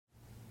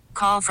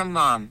Call from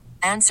mom.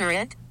 Answer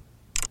it.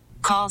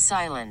 Call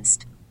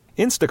silenced.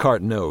 Instacart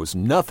knows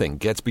nothing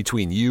gets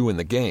between you and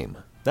the game.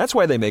 That's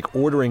why they make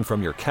ordering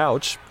from your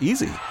couch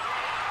easy.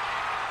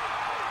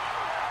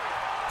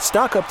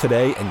 Stock up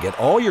today and get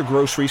all your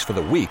groceries for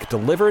the week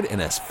delivered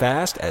in as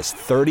fast as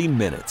 30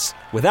 minutes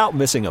without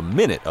missing a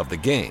minute of the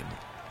game.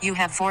 You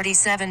have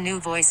 47 new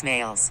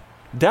voicemails.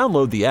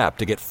 Download the app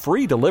to get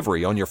free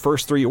delivery on your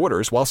first 3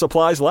 orders while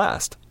supplies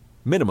last.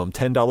 Minimum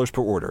 $10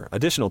 per order.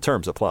 Additional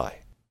terms apply.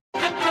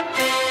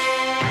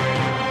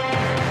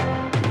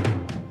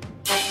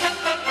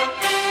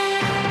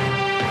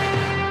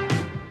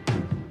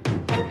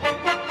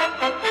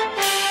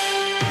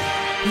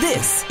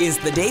 This is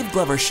the Dave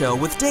Glover Show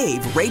with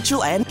Dave,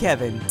 Rachel, and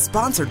Kevin.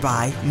 Sponsored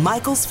by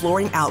Michael's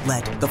Flooring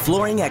Outlet, the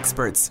flooring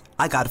experts.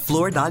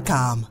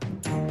 IGotFloor.com.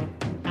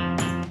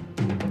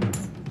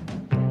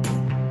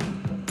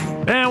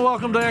 And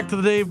welcome back to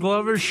the Dave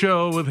Glover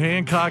Show with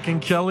Hancock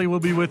and Kelley. We'll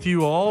be with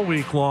you all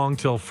week long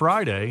till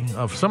Friday.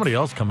 Somebody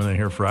else coming in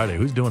here Friday.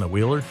 Who's doing it,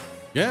 Wheeler?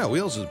 Yeah,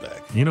 Wheels is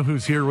back. You know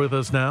who's here with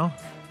us now?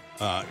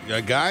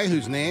 A guy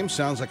whose name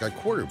sounds like a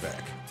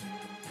quarterback.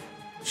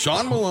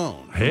 Sean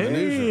Malone.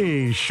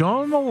 Hey,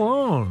 Sean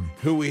Malone.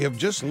 Who we have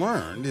just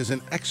learned is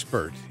an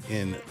expert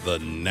in the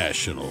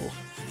National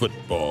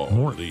Football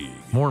League.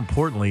 More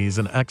importantly, he's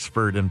an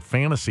expert in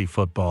fantasy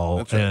football.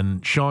 That's right.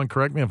 And Sean,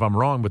 correct me if I'm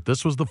wrong, but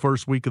this was the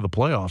first week of the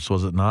playoffs,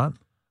 was it not?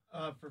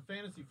 For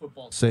fantasy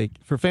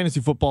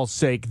football's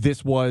sake,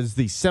 this was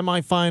the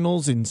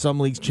semifinals in some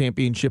leagues,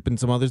 championship in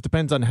some others.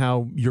 Depends on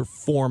how your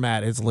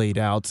format is laid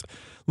out. A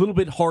little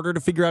bit harder to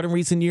figure out in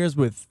recent years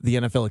with the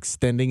NFL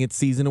extending its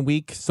season a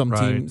week. Some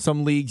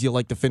leagues you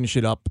like to finish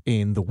it up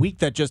in the week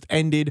that just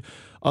ended.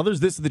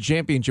 Others, this is the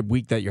championship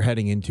week that you're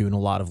heading into in a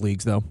lot of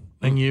leagues, though.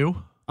 And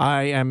you?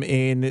 I am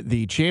in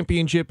the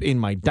championship in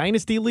my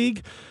Dynasty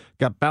League.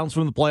 Got bounced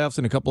from the playoffs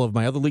in a couple of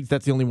my other leagues.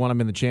 That's the only one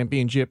I'm in the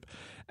championship.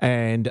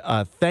 And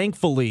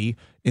thankfully,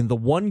 in the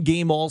one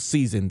game all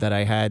season that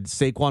I had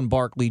Saquon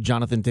Barkley,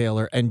 Jonathan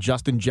Taylor, and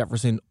Justin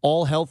Jefferson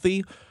all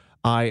healthy,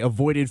 I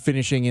avoided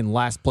finishing in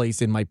last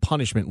place in my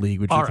punishment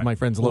league, which is my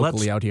friends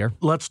locally out here.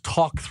 Let's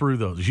talk through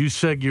those. You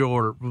said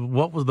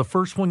what was the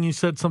first one you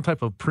said? Some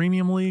type of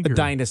premium league? A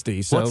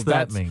dynasty. So what's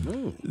that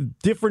mean?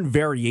 Different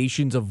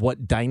variations of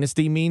what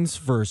dynasty means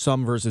for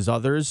some versus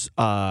others.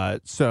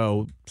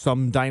 So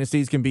some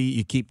dynasties can be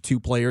you keep 2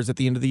 players at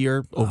the end of the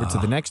year over to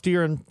the next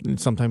year, and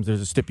sometimes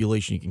there's a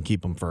stipulation you can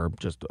keep them for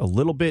just a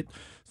little bit,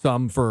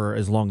 some for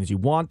as long as you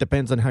want.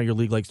 Depends on how your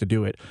league likes to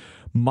do it.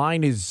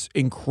 Mine is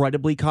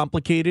incredibly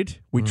complicated.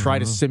 We try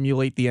to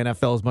simulate the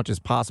NFL as much as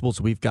possible.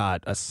 So we've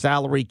got a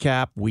salary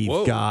cap.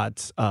 We've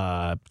got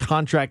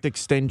contract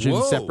extension,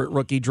 separate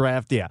rookie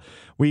draft. Yeah,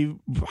 we've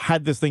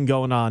had this thing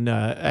going on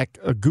a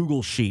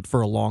Google Sheet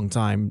for a long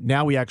time.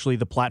 Now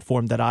the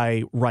platform that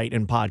I write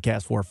and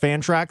podcast for,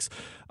 Fantrax,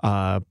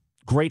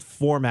 great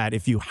format.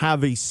 If you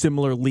have a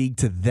similar league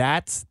to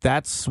that,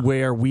 that's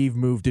where we've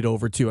moved it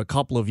over to a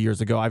couple of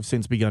years ago. I've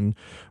since begun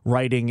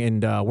writing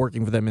and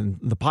working for them in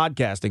the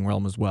podcasting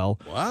realm as well.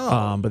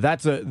 Wow. But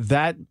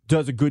that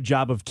does a good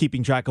job of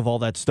keeping track of all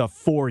that stuff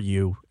for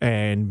you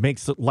and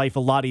makes life a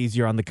lot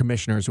easier on the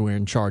commissioners who are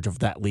in charge of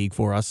that league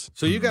for us.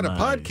 So you got a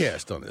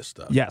podcast on this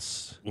stuff?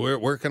 Yes.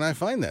 Where can I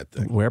find that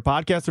thing? Where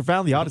podcasts are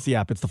found, the Odyssey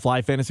app. It's the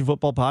Fly Fantasy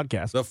Football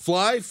Podcast. The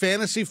Fly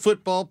Fantasy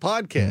Football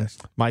Podcast.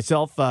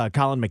 Myself,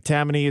 Colin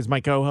McTavish is my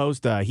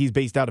co-host. He's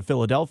based out of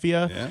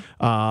Philadelphia.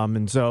 Yeah.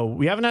 And so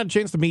we haven't had a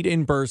chance to meet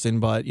in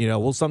person, but,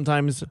 we'll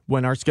sometimes,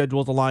 when our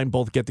schedules align,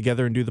 both get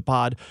together and do the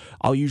pod.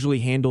 I'll usually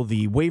handle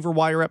the waiver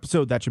wire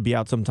episode. That should be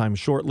out sometime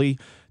shortly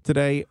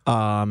today.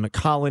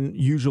 Colin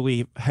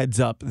usually heads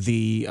up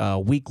the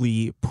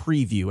weekly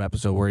preview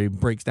episode where he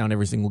breaks down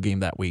every single game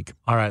that week.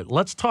 All right,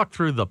 let's talk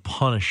through the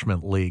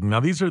punishment league.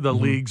 Now, these are the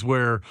leagues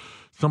where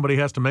somebody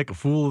has to make a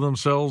fool of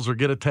themselves or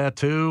get a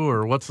tattoo,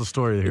 or what's the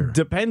story here?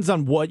 Depends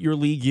on what your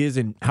league is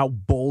and how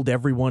bold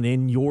everyone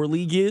in your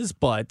league is,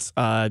 but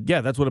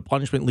that's what a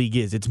punishment league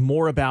is. It's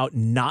more about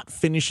not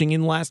finishing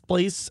in last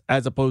place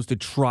as opposed to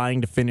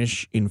trying to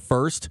finish in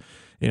first.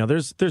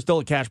 There's still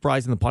a cash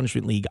prize in the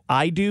punishment league.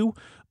 I do.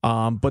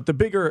 But the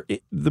bigger,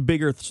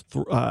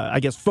 I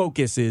guess,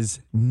 focus is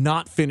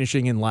not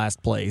finishing in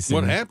last place.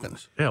 What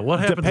happens? Yeah, what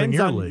happens in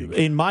your league?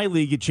 In my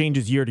league, it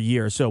changes year to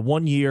year. So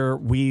one year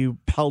we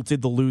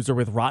pelted the loser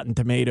with Rotten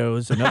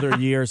Tomatoes. Another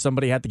year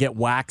somebody had to get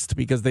waxed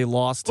because they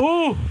lost.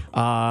 Ooh.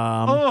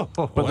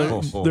 But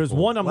there's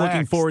one I'm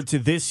looking forward to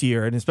this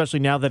year, and especially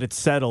now that it's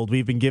settled,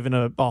 we've been given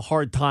a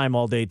hard time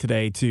all day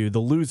today to the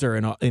loser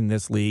in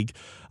this league.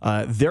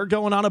 They're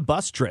going on a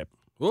bus trip.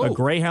 Whoa. A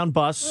Greyhound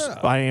bus. Yeah.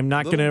 I am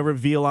not going to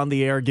reveal on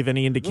the air, give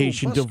any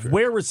indication of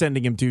where we're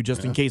sending him to,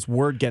 just in case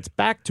word gets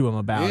back to him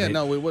about it. Yeah,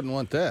 no, we wouldn't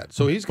want that.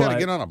 So he's got to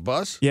get on a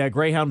bus? Yeah,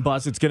 Greyhound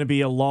bus. It's going to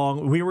be a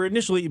long...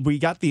 We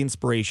got the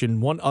inspiration,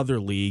 one other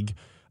league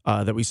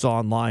that we saw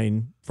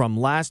online from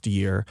last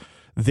year.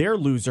 their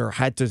loser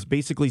had to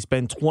basically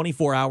spend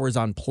 24 hours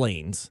on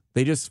planes.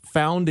 They just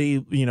found a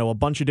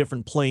bunch of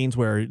different planes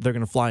where they're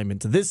going to fly him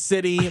into this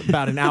city.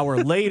 About an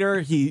hour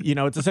later,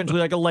 it's essentially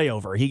like a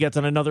layover. He gets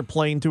on another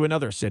plane to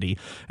another city,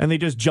 and they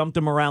just jumped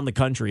him around the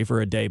country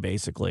for a day,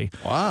 basically.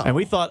 Wow. And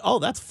we thought, oh,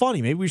 that's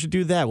funny. Maybe we should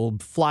do that. We'll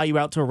fly you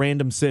out to a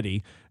random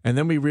city. And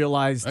then we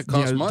realized that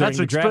costs money. That's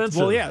during the draft,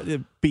 expensive. well, yeah,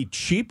 it'd be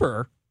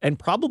cheaper and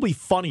probably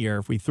funnier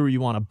if we threw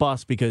you on a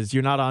bus because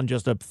you're not on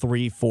just a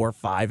 3, 4,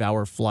 5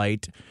 hour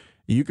flight.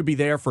 You could be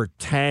there for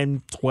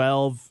 10,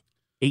 12,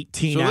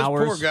 18 hours.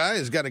 So this poor guy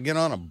has got to get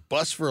on a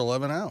bus for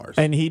 11 hours.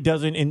 And he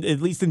doesn't,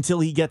 at least until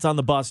he gets on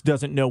the bus,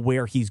 doesn't know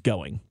where he's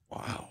going.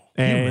 Wow.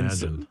 And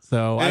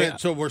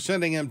so we're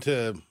sending him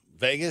to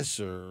Vegas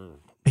or...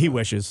 He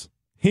wishes.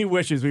 He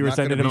wishes we were Not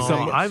sending gonna him be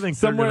somewhere. I think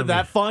somewhere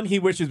that fun. He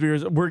wishes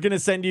we're going to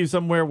send you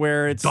somewhere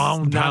where it's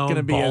not going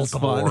to be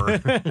Baltimore.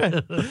 as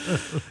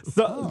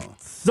fun.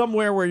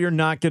 Somewhere where you're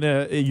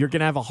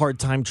gonna have a hard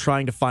time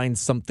trying to find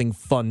something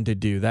fun to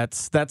do.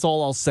 That's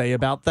all I'll say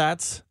about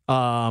that.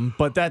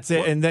 But that's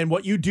it. And then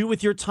what you do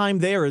with your time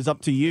there is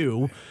up to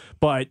you.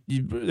 But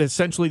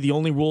essentially, the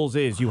only rules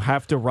is you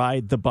have to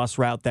ride the bus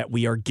route that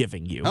we are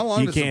giving you. How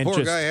long you does the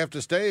poor guy have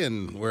to stay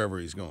in wherever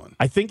he's going?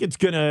 I think he's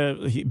going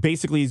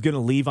to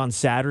leave on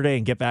Saturday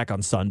and get back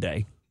on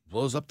Sunday.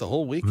 Blows up the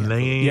whole weekend.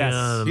 Man. Yes.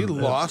 He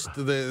lost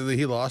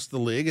the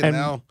league, and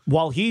now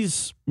while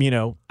he's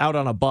out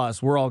on a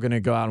bus, we're all going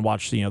to go out and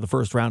watch the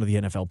first round of the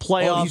NFL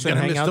playoffs he's and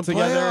gonna hang miss out the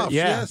together. playoffs,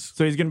 yes.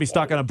 So he's going to be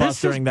stuck on a bus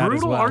This during is that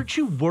brutal. as well. Aren't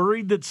you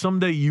worried that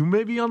someday you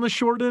may be on the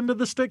short end of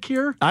the stick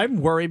here?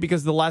 I'm worried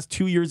because the last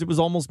 2 years it was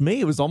almost me.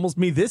 It was almost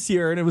me this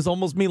year, and it was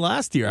almost me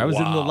last year. I was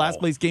in the last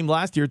place game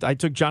last year. I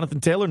took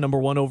Jonathan Taylor number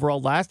 1 overall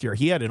last year.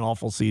 He had an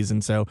awful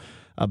season, so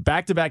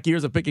back-to-back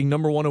years of picking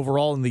number 1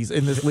 overall in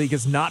this league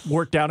has not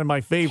worked out in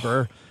my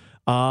favor.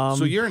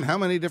 So you're in how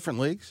many different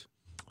leagues?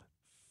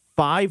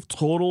 5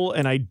 total,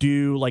 and I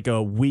do like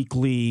a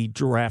weekly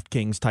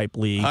DraftKings type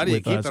league. How do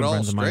you keep it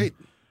all straight?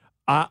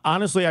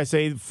 Honestly, I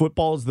say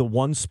football is the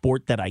one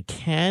sport that I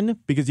can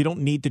because you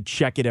don't need to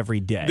check it every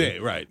day.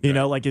 Right.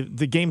 Like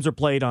the games are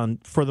played on,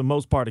 for the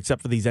most part,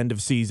 except for these end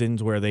of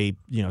seasons where they,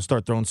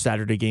 start throwing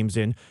Saturday games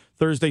in,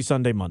 Thursday,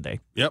 Sunday, Monday.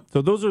 Yep.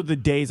 So those are the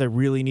days I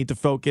really need to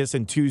focus.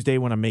 And Tuesday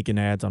when I'm making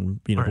ads on,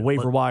 the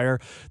waiver wire.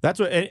 That's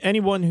what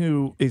anyone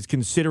who is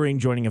considering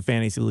joining a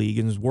fantasy league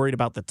and is worried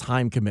about the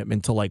time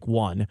commitment to like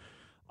one.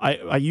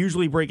 I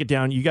usually break it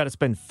down. You got to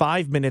spend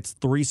 5 minutes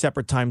 3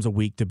 separate times a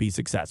week to be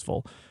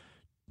successful.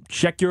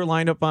 Check your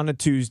lineup on a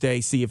Tuesday,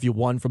 see if you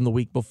won from the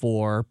week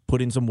before,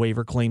 put in some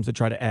waiver claims to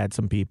try to add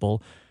some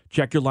people.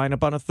 Check your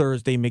lineup on a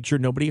Thursday, make sure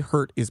nobody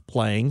hurt is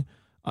playing.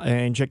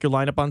 And check your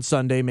lineup on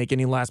Sunday, make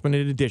any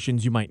last-minute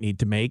additions you might need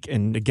to make.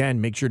 And again,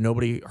 make sure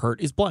nobody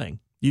hurt is playing.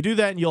 You do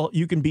that, and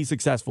you can be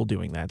successful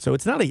doing that. So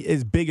it's not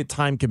as big a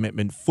time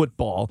commitment,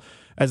 football,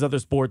 as other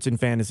sports in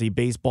fantasy,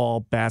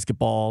 baseball,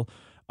 basketball,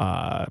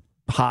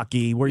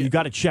 hockey, where you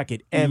got to check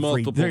it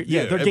every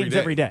games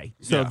every day.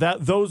 So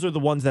those are the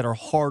ones that are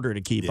harder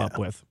to keep up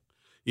with.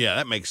 Yeah,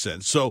 that makes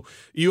sense. So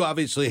you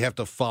obviously have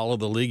to follow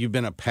the league. You've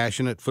been a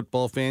passionate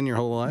football fan your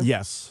whole life?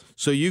 Yes.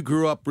 So you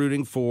grew up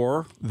rooting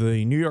for?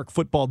 The New York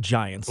Football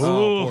Giants.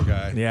 Oh, poor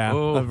guy.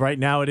 Yeah, right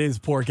now it is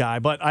poor guy.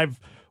 But I've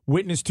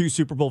witnessed 2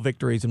 Super Bowl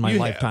victories in my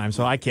lifetime,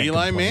 so I can't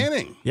Eli complain.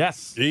 Manning.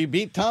 Yes. He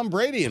beat Tom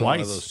Brady in one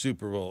of Twice. those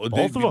Super Bowls.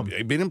 Both of them.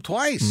 He beat him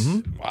twice.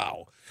 Mm-hmm.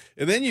 Wow.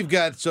 And then you've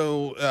got,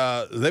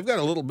 they've got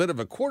a little bit of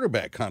a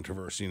quarterback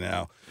controversy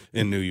now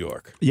in New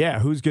York. Yeah,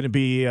 who's going to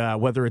be,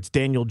 whether it's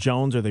Daniel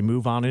Jones or they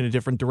move on in a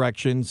different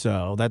direction.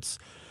 So that's,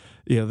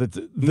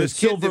 the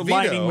silver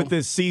lining with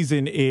this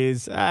season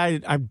is I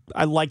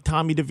like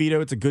Tommy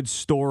DeVito. It's a good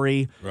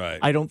story. Right.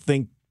 I don't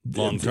think.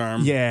 Long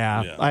term?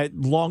 Yeah.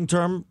 Long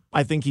term,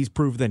 I think he's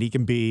proved that he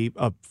can be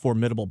a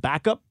formidable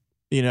backup.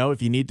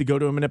 If you need to go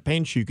to him in a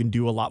pinch, you can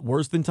do a lot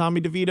worse than Tommy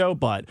DeVito,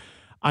 but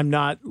I'm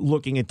not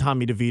looking at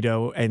Tommy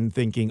DeVito and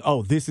thinking,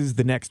 oh, this is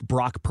the next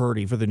Brock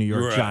Purdy for the New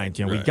York Giants.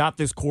 We got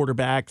this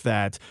quarterback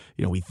that,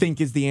 we think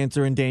is the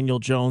answer in Daniel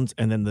Jones,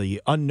 and then the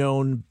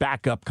unknown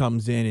backup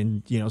comes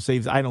in and,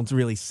 saves. I don't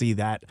really see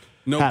that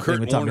happening Kurt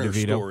with Tommy Warner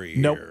DeVito. story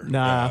Nope. here.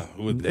 Nah.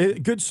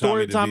 Good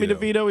story with Tommy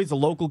DeVito. He's a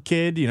local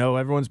kid.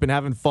 Everyone's been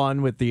having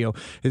fun with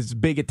his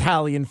big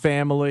Italian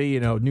family,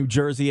 New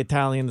Jersey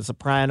Italian, the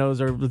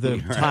Sopranos are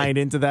tying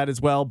into that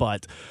as well.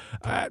 But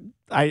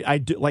I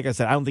do, like I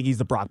said, I don't think he's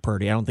the Brock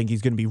Purdy. I don't think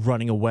he's going to be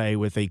running away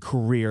with a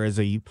career as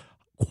a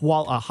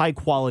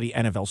high-quality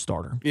NFL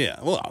starter. Yeah,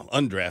 well,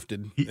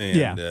 undrafted,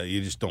 and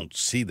you just don't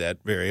see that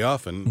very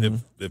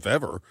often, if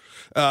ever.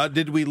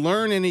 Did we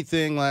learn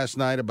anything last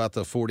night about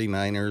the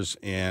 49ers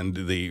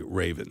and the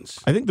Ravens?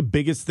 I think the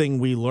biggest thing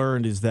we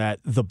learned is that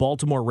the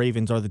Baltimore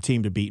Ravens are the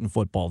team to beat in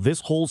football.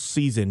 This whole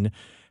season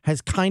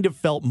has kind of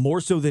felt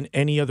more so than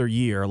any other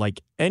year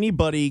like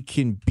anybody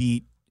can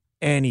beat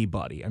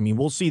anybody. I mean,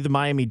 we'll see the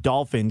Miami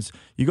Dolphins.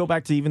 You go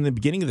back to even the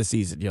beginning of the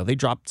season, they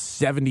dropped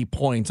 70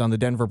 points on the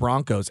Denver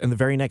Broncos, and the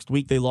very next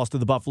week they lost to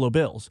the Buffalo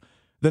Bills.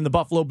 Then the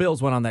Buffalo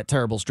Bills went on that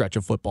terrible stretch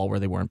of football where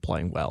they weren't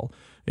playing well.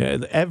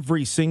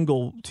 Every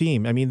single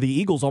team. I mean, the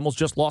Eagles almost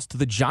just lost to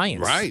the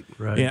Giants. Right.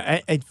 Yeah,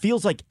 it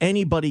feels like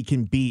anybody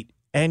can beat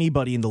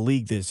anybody in the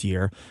league this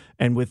year.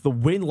 And with the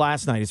win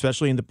last night,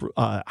 especially in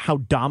the how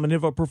dominant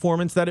of a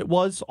performance that it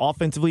was,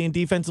 offensively and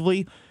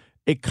defensively,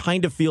 it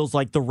kind of feels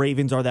like the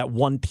Ravens are that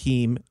one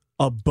team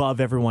above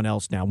everyone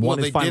else now. One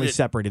has finally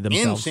separated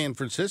themselves. In San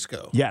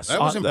Francisco. Yes. That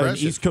was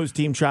impressive. An East Coast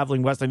team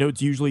traveling west. I know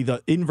it's usually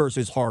the inverse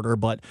is harder,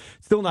 but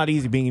still not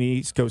easy being an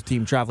East Coast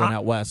team traveling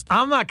out west.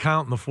 I'm not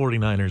counting the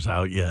 49ers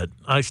out yet.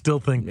 I still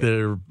think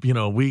they're,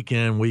 week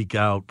in, week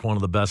out, one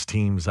of the best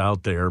teams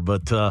out there.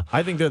 But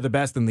I think they're the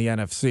best in the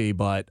NFC,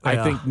 but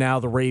I think now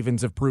the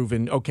Ravens have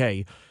proven,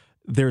 okay,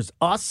 there's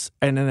us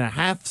and then a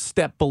half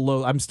step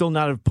below. I'm still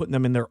not putting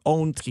them in their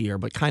own tier,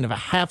 but kind of a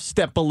half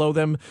step below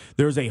them,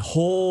 there's a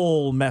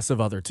whole mess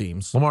of other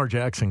teams. Lamar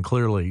Jackson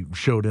clearly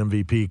showed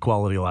MVP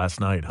quality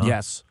last night, huh?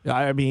 Yes.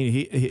 I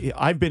mean,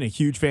 I've been a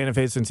huge fan of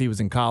his since he was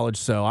in college,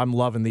 so I'm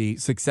loving the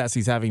success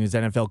he's having in his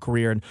NFL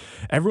career. And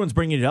everyone's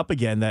bringing it up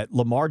again that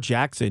Lamar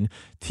Jackson,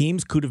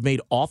 teams could have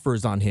made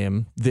offers on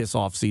him this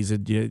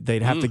offseason.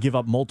 They'd have to give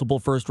up multiple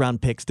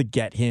first-round picks to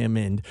get him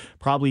and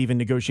probably even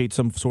negotiate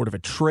some sort of a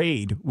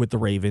trade with the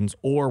Ravens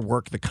or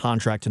work the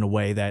contract in a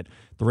way that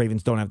the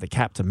Ravens don't have the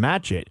cap to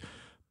match it.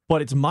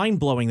 But it's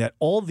mind-blowing that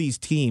all these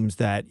teams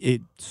that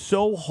it's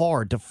so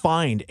hard to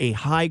find a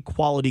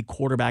high-quality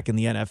quarterback in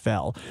the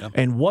NFL. Yep.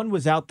 And one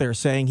was out there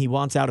saying he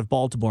wants out of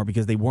Baltimore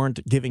because they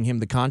weren't giving him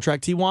the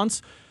contract he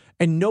wants.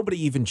 And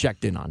nobody even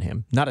checked in on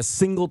him. Not a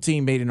single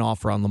team made an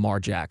offer on Lamar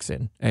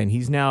Jackson. And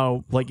he's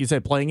now, like you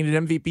said, playing at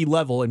an MVP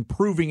level and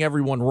proving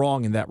everyone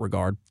wrong in that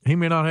regard. He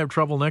may not have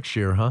trouble next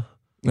year, huh?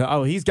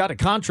 Oh, he's got a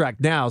contract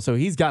now, so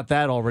he's got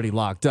that already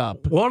locked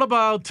up. What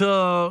about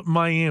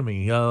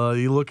Miami?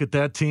 You look at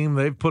that team;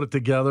 they've put it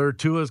together.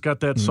 Tua's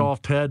got that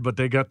soft head, but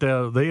they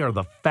are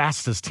the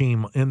fastest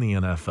team in the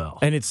NFL.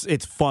 And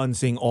it's fun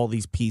seeing all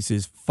these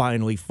pieces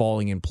finally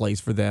falling in place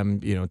for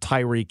them.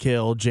 Tyreek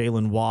Hill,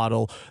 Jalen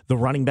Waddle, the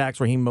running backs.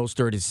 Raheem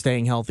Mostert is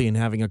staying healthy and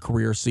having a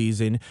career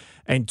season,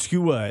 and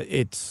Tua,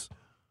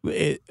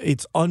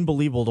 It's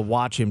unbelievable to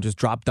watch him just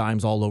drop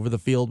dimes all over the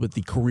field with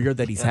the career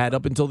that he's had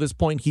up until this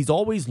point. He's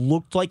always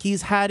looked like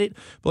he's had it,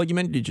 but like you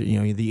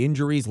mentioned, the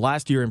injuries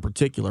last year in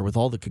particular with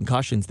all the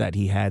concussions that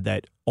he had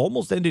that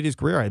almost ended his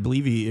career. I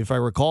believe if I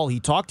recall, he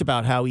talked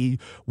about how he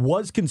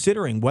was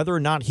considering whether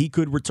or not he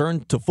could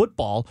return to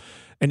football,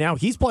 and now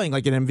he's playing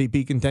like an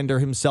MVP contender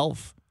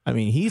himself. I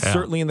mean, he's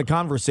certainly in the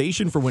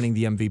conversation for winning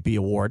the MVP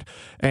award.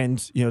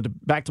 And,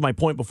 back to my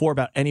point before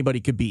about anybody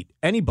could beat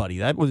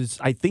anybody,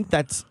 I think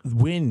that's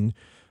win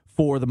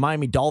for the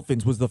Miami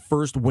Dolphins was the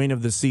first win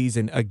of the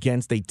season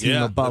against a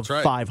team above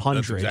 500.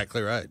 That's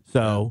exactly right.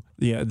 So,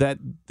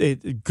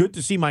 good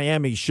to see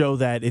Miami show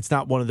that it's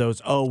not one of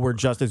those, we're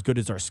just as good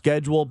as our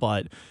schedule,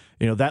 but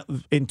that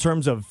in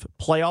terms of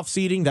playoff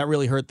seeding, that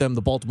really hurt them,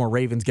 the Baltimore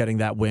Ravens getting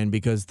that win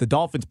because the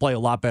Dolphins play a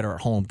lot better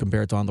at home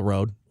compared to on the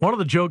road. One of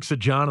the jokes that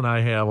John and I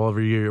have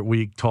every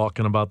week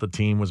talking about the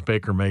team was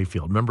Baker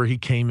Mayfield. Remember, he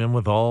came in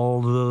with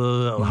all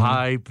the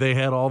hype. They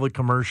had all the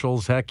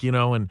commercials,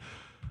 and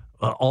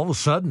all of a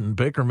sudden,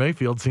 Baker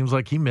Mayfield seems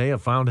like he may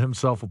have found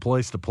himself a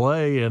place to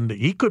play, and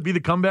he could be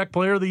the comeback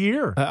player of the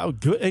year.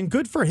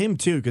 Good for him,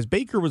 too, because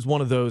Baker was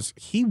one of those,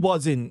 he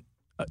wasn't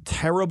a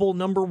terrible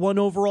number one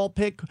overall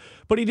pick,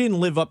 but he didn't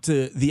live up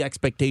to the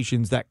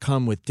expectations that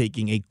come with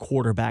taking a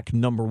quarterback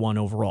number one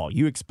overall.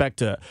 You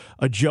expect a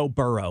Joe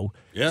Burrow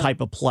type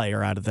of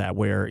player out of that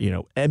where,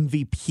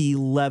 MVP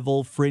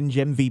level, fringe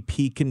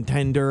MVP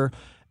contender.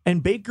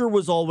 And Baker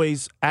was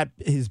always at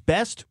his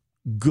best,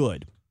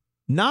 good.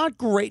 Not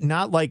great,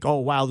 not like, oh,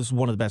 wow, this is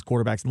one of the best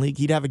quarterbacks in the league.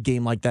 He'd have a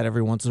game like that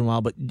every once in a while.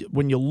 But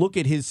when you look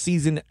at his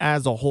season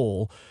as a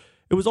whole,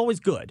 it was always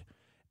good.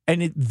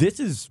 And this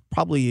is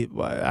probably,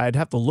 I'd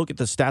have to look at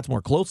the stats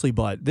more closely,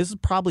 but this is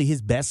probably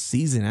his best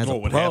season as a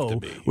pro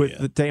with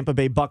the Tampa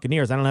Bay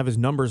Buccaneers. I don't have his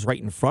numbers right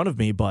in front of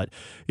me, but,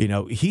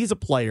 he's a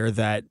player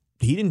that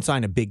he didn't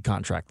sign a big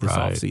contract this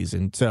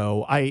offseason.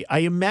 So I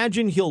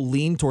imagine he'll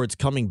lean towards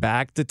coming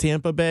back to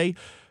Tampa Bay.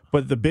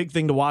 But the big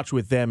thing to watch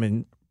with them,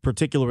 in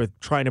particular with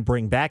trying to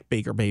bring back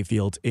Baker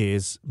Mayfield,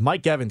 is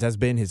Mike Evans has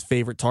been his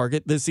favorite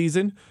target this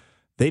season.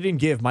 They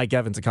didn't give Mike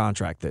Evans a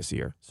contract this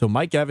year. So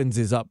Mike Evans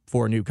is up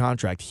for a new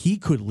contract. He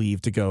could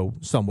leave to go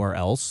somewhere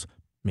else,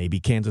 maybe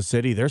Kansas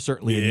City. They're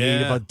certainly in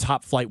need of a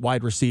top flight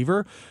wide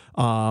receiver.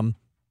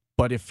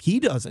 But if he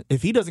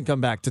doesn't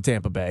come back to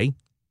Tampa Bay,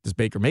 does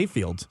Baker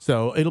Mayfield?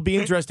 So it'll be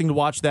interesting to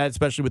watch that,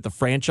 especially with the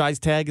franchise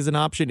tag as an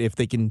option. If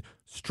they can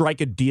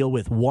strike a deal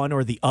with one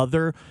or the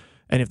other,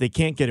 and if they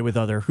can't get it with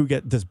other,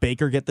 does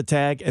Baker get the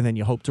tag, and then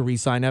you hope to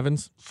re-sign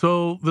Evans?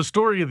 So the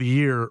story of the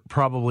year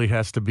probably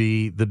has to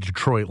be the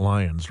Detroit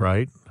Lions,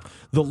 right?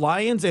 The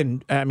Lions,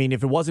 and I mean,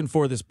 if it wasn't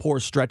for this poor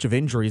stretch of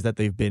injuries that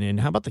they've been in,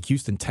 how about the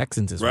Houston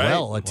Texans as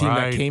well? A team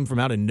that came from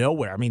out of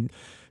nowhere. I mean,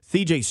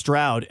 C.J.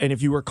 Stroud, and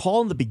if you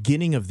recall in the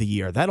beginning of the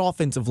year, that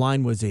offensive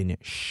line was in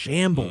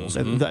shambles.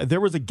 Mm-hmm. And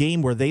there was a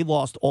game where they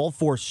lost all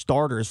four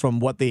starters from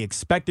what they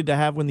expected to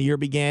have when the year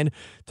began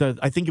to,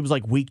 I think it was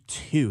like week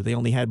 2. They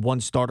only had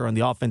one starter on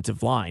the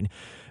offensive line.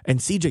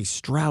 And C.J.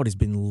 Stroud has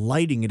been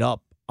lighting it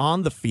up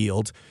on the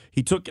field.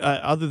 He took,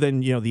 other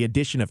than the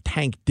addition of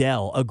Tank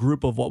Dell, a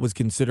group of what was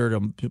considered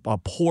a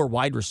poor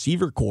wide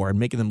receiver core, and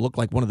making them look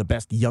like one of the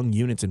best young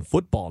units in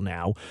football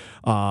now.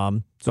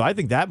 So I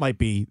think that might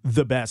be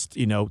the best,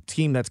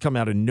 team that's come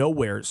out of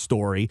nowhere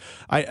story.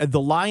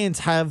 The Lions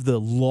have the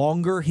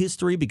longer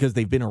history because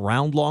they've been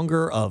around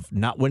longer of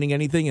not winning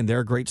anything, and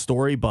they're a great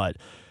story, but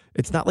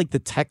it's not like the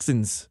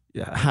Texans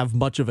have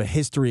much of a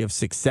history of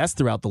success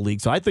throughout the league.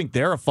 So I think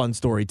they're a fun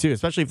story too,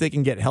 especially if they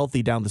can get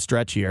healthy down the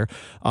stretch here.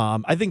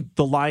 I think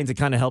the Lions, it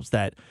kind of helps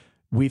that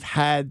we've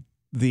had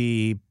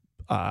the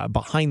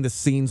behind the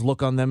scenes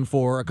look on them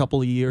for a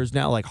couple of years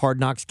now. Like Hard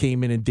Knocks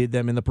came in and did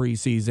them in the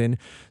preseason.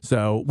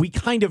 So we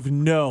kind of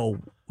know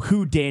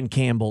who Dan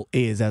Campbell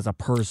is as a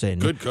person.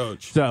 Good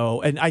coach.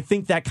 So, and I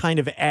think that kind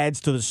of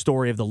adds to the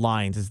story of the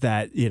Lions is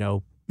that,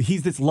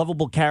 he's this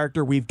lovable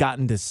character we've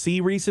gotten to see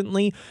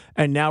recently,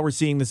 and now we're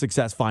seeing the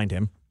success find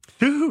him.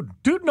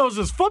 Dude knows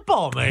his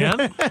football,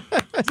 man.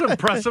 It's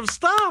impressive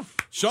stuff.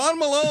 Sean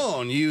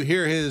Malone, you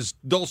hear his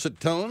dulcet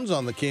tones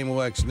on the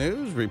KMOX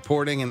News,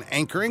 reporting and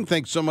anchoring.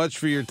 Thanks so much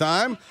for your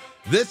time.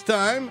 This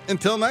time,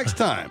 until next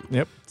time.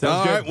 Yep.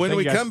 All good. right, when Thank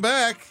we you, guys. come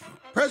back,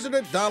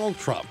 President Donald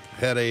Trump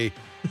had a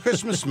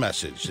Christmas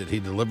message that he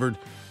delivered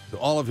to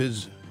all of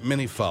his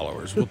many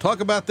followers. We'll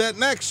talk about that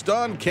next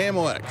on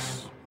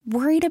KMOX.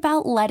 Worried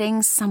about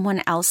letting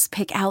someone else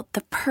pick out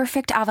the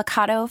perfect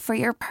avocado for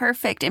your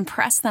perfect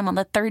impress them on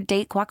the third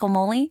date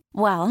guacamole?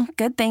 Well,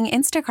 good thing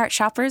Instacart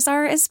shoppers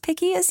are as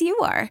picky as you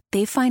are.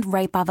 They find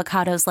ripe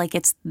avocados like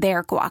it's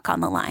their guac on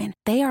the line.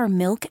 They are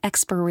milk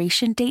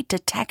expiration date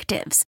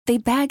detectives. They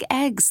bag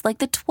eggs like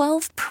the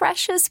 12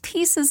 precious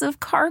pieces of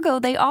cargo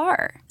they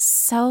are.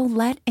 So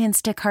let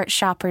Instacart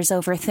shoppers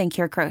overthink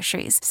your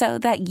groceries so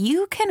that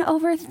you can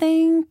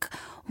overthink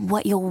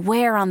what you'll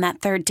wear on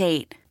that third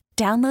date.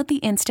 Download the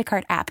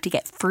Instacart app to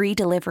get free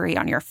delivery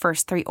on your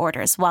first 3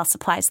 orders while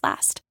supplies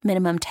last.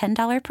 Minimum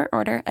 $10 per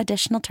order.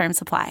 Additional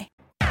terms apply.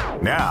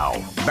 Now,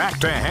 back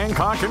to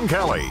Hancock and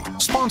Kelley,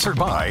 sponsored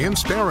by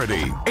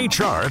Insperity,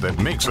 HR that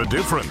makes a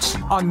difference,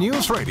 on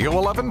News Radio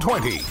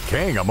 1120,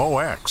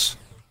 KMOX.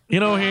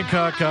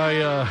 Hancock,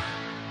 I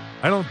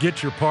don't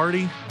get your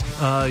party.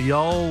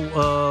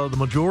 Y'all, the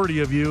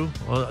majority of you,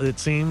 it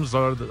seems,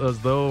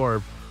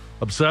 are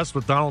obsessed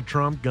with Donald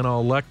Trump, going to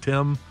elect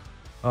him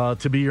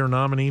to be your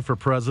nominee for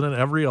president.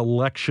 Every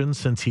election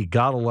since he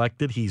got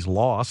elected, he's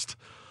lost.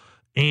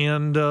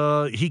 And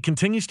he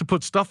continues to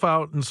put stuff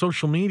out in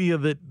social media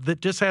that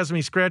just has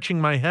me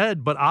scratching my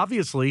head, but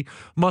obviously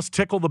must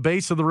tickle the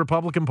base of the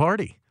Republican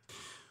Party.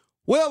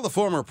 Well, the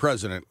former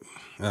president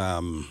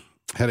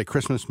had a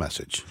Christmas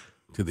message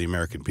to the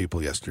American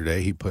people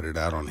yesterday. He put it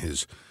out on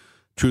his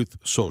Truth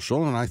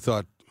Social, and I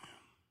thought,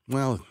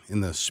 well,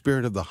 in the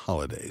spirit of the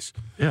holidays,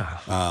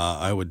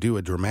 I would do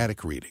a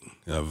dramatic reading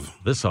of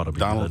this ought to be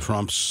Donald good.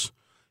 Trump's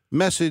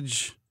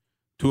message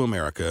to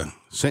America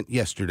sent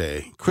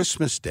yesterday,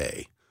 Christmas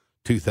Day,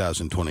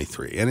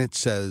 2023. And it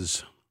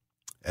says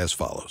as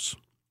follows: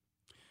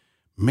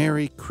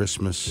 Merry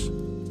Christmas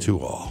to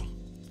all,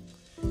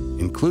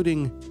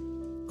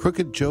 including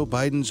crooked Joe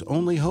Biden's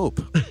only hope,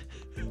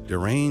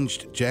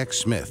 deranged Jack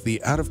Smith,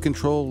 the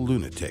out-of-control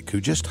lunatic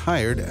who just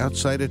hired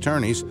outside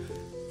attorneys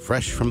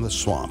fresh from the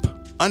swamp,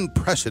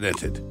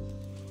 unprecedented,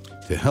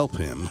 to help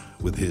him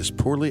with his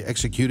poorly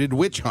executed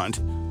witch hunt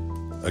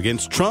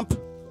against Trump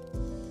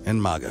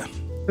and MAGA.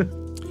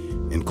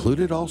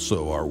 Included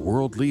also are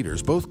world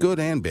leaders, both good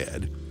and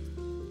bad,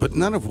 but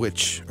none of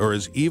which are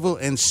as evil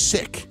and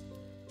sick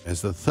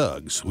as the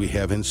thugs we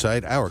have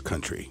inside our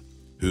country,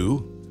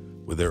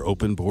 who, with their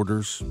open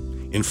borders,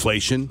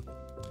 inflation,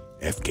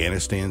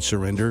 Afghanistan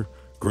surrender,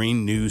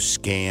 Green New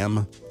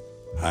scam,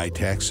 high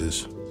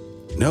taxes,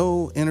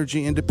 no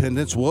energy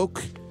independence,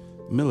 woke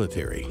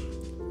military,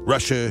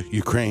 Russia,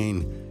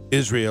 Ukraine,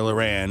 Israel,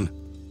 Iran,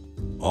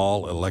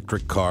 all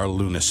electric car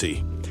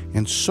lunacy,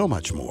 and so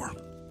much more,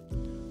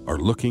 are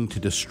looking to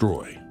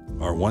destroy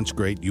our once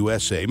great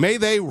USA. May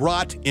they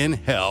rot in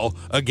hell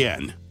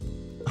again.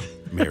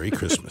 Merry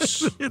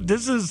Christmas.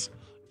 This is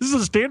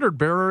a standard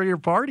bearer of your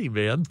party,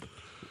 man.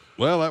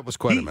 Well, that was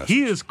quite a message.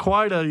 He is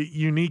quite a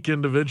unique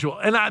individual.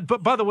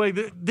 But by the way,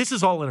 this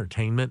is all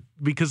entertainment,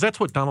 because that's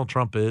what Donald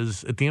Trump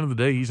is. At the end of the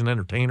day, he's an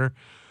entertainer.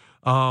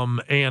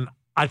 And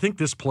I think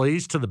this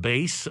plays to the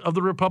base of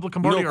the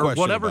Republican Party, or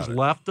whatever's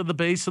left of the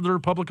base of the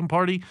Republican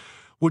Party,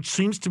 which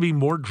seems to be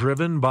more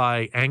driven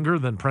by anger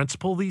than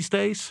principle these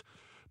days.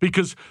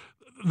 Because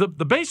the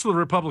base of the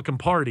Republican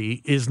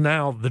Party is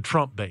now the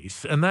Trump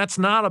base, and that's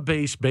not a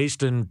base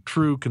based in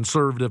true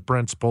conservative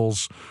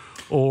principles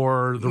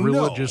or the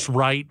religious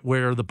right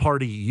where the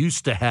party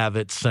used to have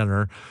its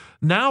center.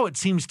 Now it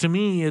seems to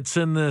me it's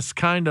in this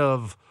kind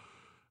of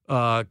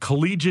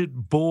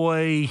collegiate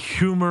boy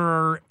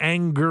humor,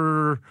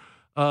 anger,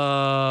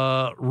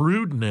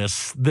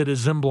 rudeness that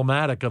is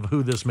emblematic of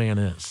who this man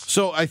is.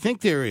 So I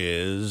think there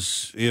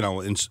is, in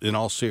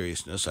all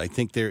seriousness, I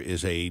think there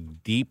is a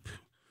deep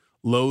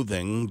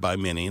loathing by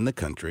many in the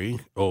country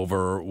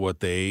over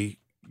what they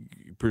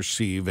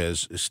perceive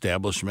as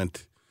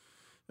establishment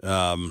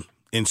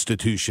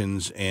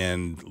institutions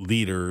and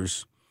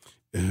leaders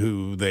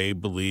who they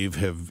believe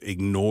have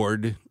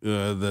ignored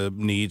the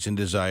needs and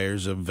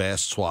desires of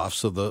vast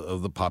swaths of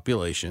the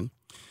population.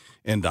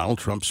 And Donald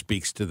Trump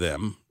speaks to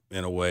them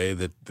in a way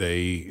that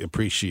they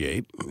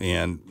appreciate.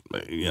 And,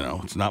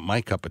 it's not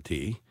my cup of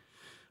tea.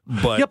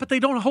 But they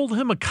don't hold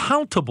him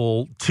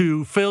accountable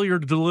to failure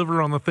to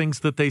deliver on the things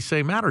that they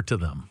say matter to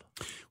them.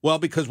 Well,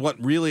 because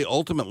what really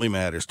ultimately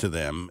matters to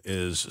them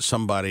is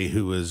somebody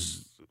who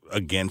is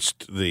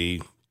against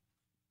the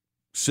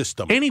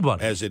system,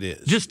 anybody as it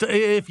is. Just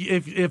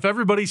if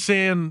everybody's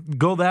saying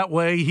go that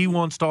way, he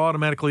wants to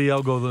automatically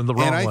yell go the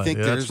wrong way. I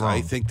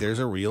think there's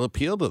a real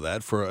appeal to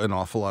that for an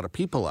awful lot of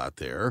people out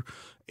there,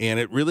 and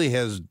it really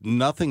has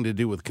nothing to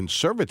do with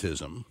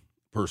conservatism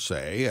per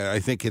se. I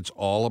think it's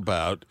all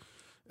about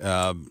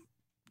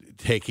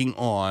taking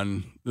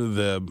on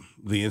the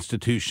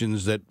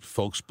institutions that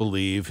folks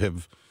believe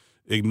have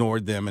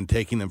ignored them and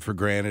taking them for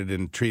granted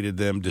and treated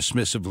them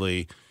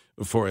dismissively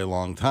for a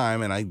long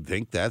time. And I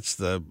think that's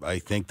the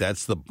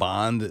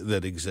bond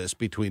that exists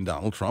between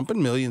Donald Trump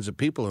and millions of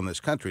people in this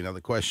country. Now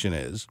the question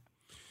is,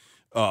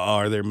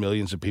 are there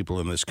millions of people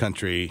in this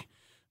country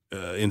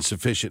in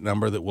sufficient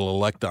number that will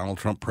elect Donald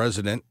Trump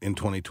president in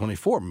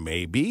 2024?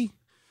 Maybe.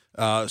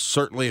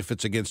 Certainly if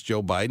it's against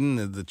Joe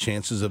Biden, the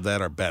chances of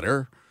that are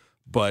better.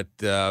 But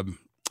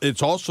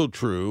it's also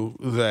true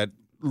that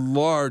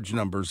large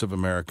numbers of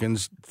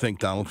Americans think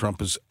Donald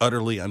Trump is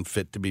utterly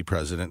unfit to be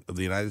president of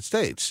the United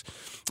States.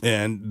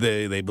 And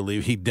they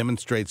believe he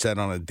demonstrates that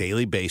on a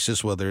daily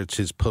basis, whether it's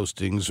his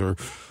postings or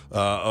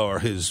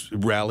his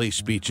rally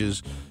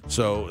speeches.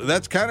 So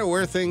that's kind of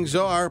where things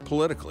are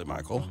politically,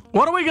 Michael.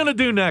 What are we going to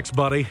do next,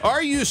 buddy?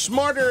 Are you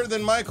smarter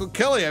than Michael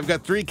Kelley? I've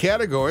got 3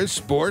 categories: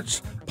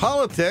 sports,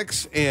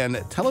 politics,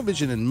 and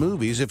television and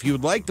movies. If you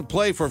would like to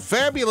play for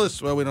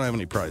fabulous, well, we don't have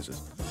any prizes.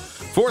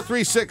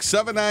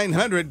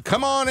 436-7900.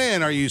 Come on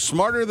in. Are you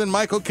smarter than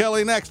Michael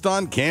Kelley? Next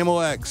on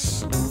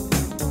KMOX.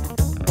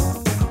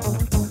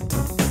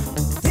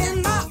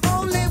 Then my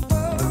only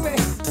worry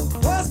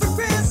was for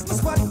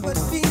Christmas what would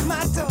be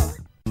my toy.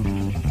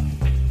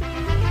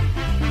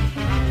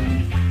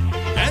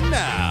 And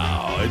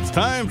now it's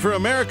time for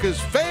America's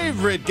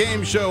favorite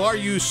game show. Are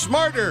you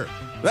smarter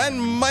than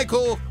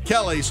Michael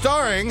Kelley?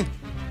 Starring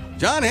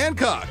John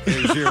Hancock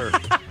is your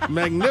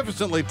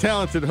magnificently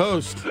talented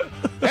host,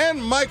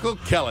 and Michael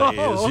Kelley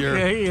is your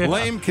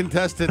lame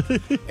contestant.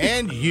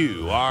 And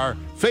you, our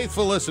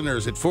faithful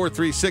listeners, at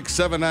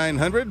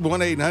 436-7900,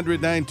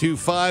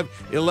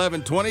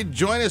 1-800-925-1120.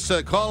 Join us,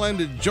 call in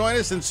to join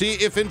us and see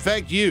if, in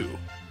fact, you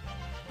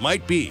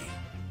might be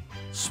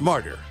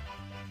smarter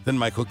than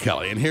Michael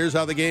Kelley. And here's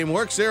how the game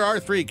works. There are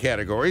 3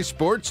 categories: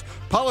 sports,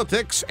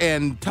 politics,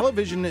 and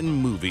television and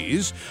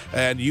movies.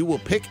 And you will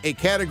pick a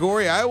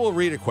category. I will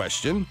read a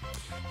question.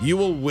 You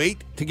will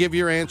wait to give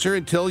your answer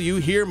until you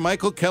hear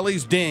Michael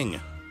Kelley's ding.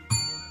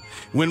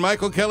 When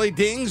Michael Kelley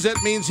dings, that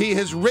means he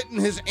has written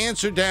his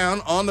answer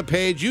down on the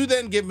page. You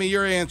then give me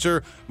your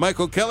answer.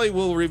 Michael Kelley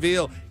will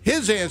reveal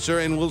his answer,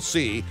 and we'll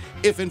see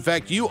if, in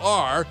fact, you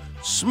are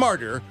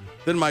smarter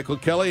than Michael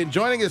Kelley. And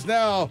joining us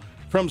now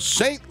from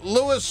St.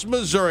 Louis,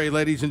 Missouri,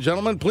 ladies and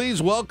gentlemen,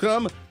 please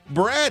welcome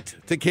Brett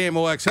to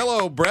KMOX.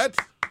 Hello, Brett.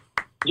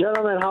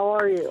 Gentlemen, how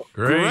are you?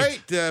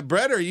 Great.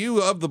 Brett, are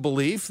you of the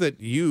belief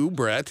that you,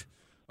 Brett,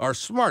 are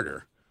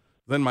smarter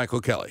than Michael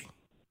Kelley?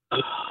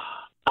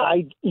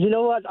 You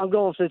know what? I'm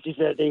going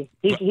 50-50.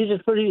 He's a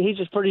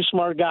pretty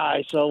smart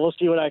guy, so we'll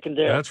see what I can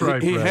do. That's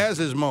right, He Brett. has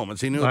his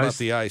moments. He knew about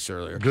the ice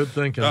earlier. Good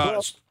thinking.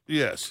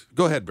 Yes.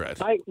 Go ahead,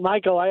 Brett.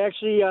 Michael, I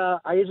actually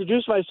I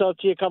introduced myself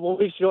to you a couple of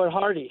weeks ago at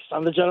Hardee's.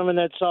 I'm the gentleman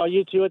that saw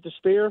you two at the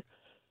Sphere.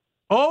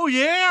 Oh,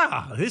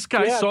 yeah. This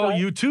guy saw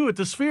you, too, at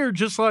the Sphere,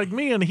 just like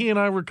me, and he and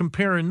I were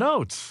comparing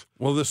notes.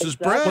 Well, this is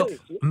Brett.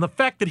 And the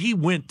fact that he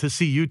went to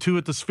see you two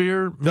at the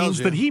Sphere means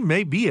that he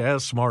may be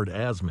as smart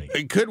as me.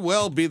 It could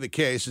well be the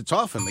case. It's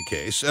often the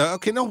case.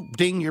 Okay, don't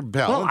ding your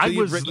bell. Well,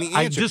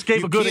 I just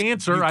gave a good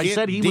answer. I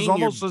said he was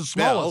almost as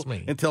small as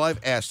me. Until I've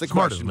asked the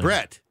question.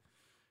 Brett,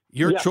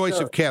 your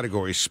choice of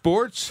category: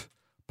 sports,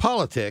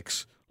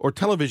 politics, or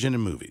television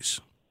and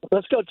movies?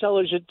 Let's go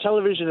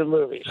television and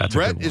movies.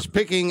 Brett is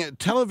picking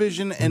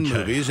television and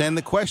movies, and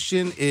the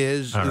question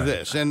is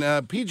this. And,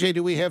 PJ,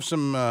 do we have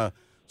some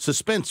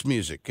suspense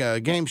music,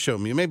 game show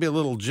music, maybe a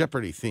little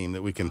Jeopardy theme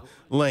that we can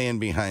lay in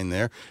behind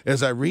there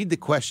as I read the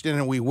question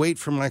and we wait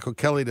for Michael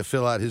Kelley to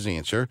fill out his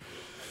answer.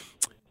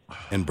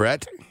 And,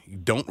 Brett,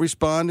 don't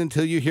respond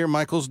until you hear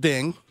Michael's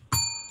ding.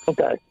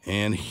 Okay.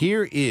 And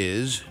here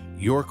is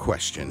your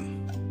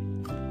question.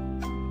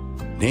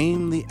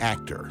 Name the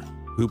actor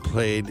who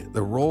played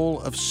the role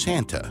of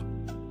Santa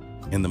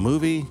in the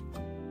movie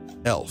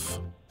Elf.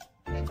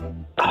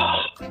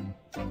 All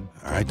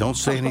right, don't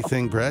say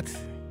anything, Brett.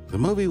 The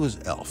movie was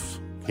Elf.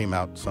 Came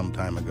out some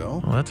time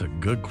ago. Well, that's a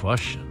good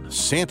question.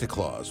 Santa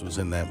Claus was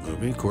in that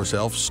movie. Of course,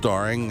 Elf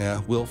starring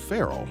Will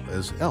Ferrell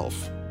as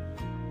Elf.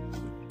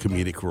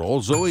 Comedic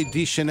role. Zooey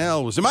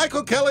Deschanel was...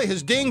 Michael Kelley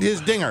has dinged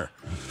his dinger.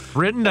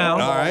 Written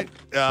down. All right.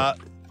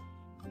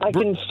 I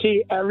can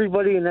see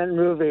everybody in that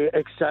movie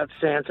except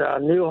Santa,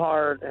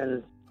 Newhart,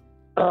 and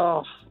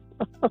I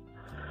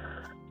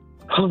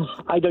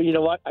don't. You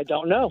know what? I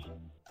don't know.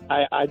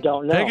 I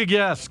don't know. Take a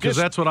guess, because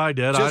that's what I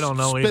did. I don't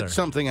know spit either.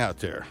 something out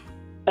there.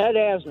 Ed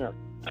Asner.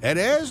 Ed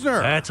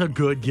Asner. That's a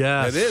good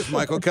guess. It is.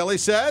 Michael Kelley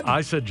said. I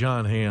said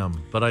John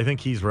Hamm, but I think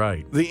he's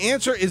right. The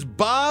answer is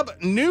Bob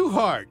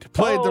Newhart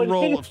played the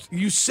role of.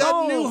 You said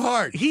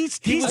Newhart. He's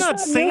not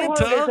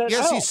Santa.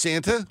 Yes, he's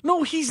Santa.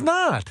 No, he's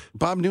not.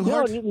 Bob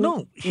Newhart.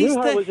 No, he's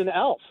Newhart was an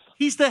elf.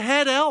 He's the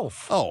head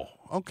elf. Oh,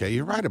 okay,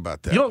 you're right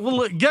about that. You know,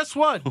 well, guess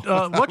what?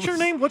 What's your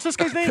name? What's this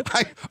guy's name?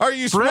 Are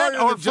you Brett smarter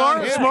or than John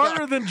Hancock?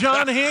 smarter than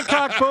John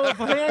Hancock? Both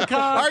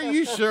Hancock. Are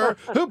you sure?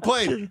 Who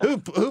played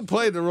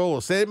the role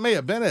of Santa? It may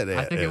have been Ed Asner.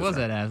 I think it was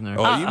Ed Asner.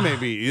 Oh, you may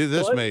be.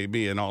 This may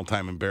be an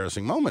all-time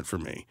embarrassing moment for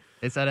me.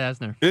 It's Ed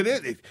Asner. It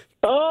is.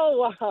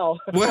 Oh, wow.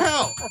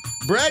 Well,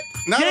 Brett,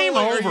 not Game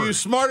only over. are you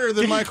smarter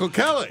than Michael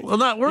Kelley, Well,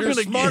 you're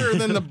smarter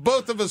than the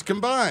both of us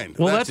combined.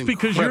 Well, that's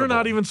because you're incredible.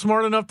 not even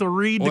smart enough to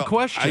read the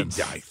questions.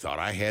 I thought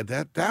I had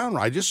that down.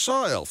 I just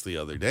saw Elf the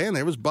other day, and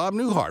there was Bob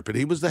Newhart, but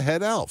he was the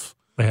head elf.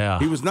 Yeah.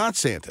 He was not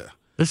Santa.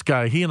 This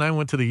guy, he and I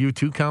went to the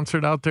U2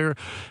 concert out there.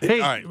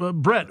 Hey, All right.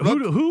 Brett,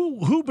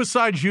 who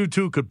besides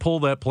U2 could pull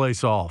that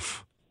place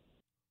off?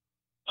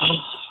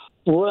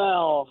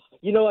 Well,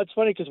 you know what's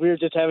funny, because we were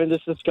just having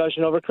this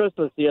discussion over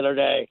Christmas the other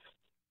day.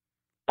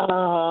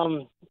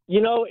 You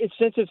know,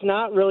 since it's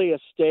not really a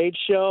stage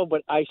show,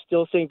 but I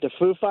still think the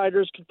Foo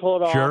Fighters could pull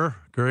it off. Sure,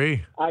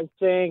 agree. I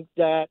think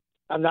that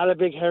I'm not a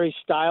big Harry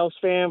Styles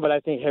fan, but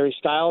I think Harry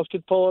Styles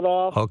could pull it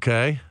off.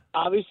 Okay.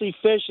 Obviously,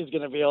 Fish is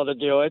going to be able to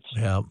do it.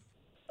 Yeah.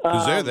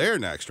 Because they're there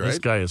next, right? This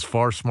guy is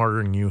far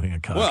smarter than you,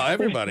 Hancock. Well,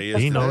 everybody is.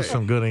 He knows today.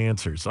 some good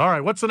answers. All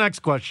right, what's the next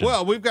question?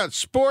 Well, we've got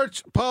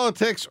sports,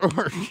 politics,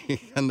 or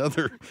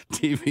another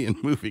TV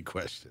and movie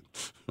question,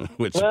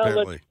 which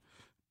apparently.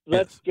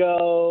 Let's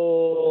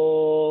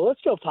go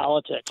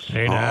politics.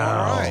 Hey,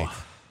 now. All right.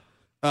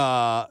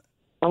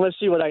 I'm going to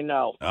see what I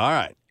know. All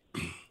right.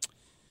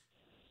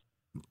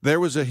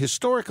 There was a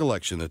historic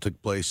election that took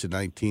place in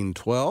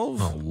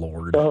 1912. Oh,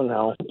 Lord. Oh,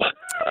 no.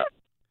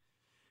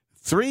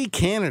 3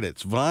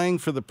 candidates vying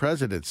for the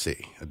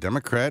presidency, a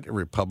Democrat, a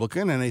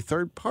Republican, and a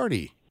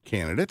third-party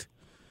candidate.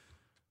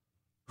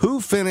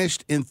 Who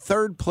finished in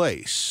third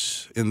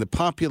place in the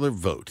popular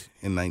vote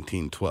in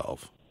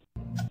 1912?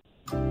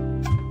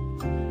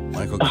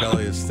 Michael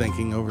Kelley is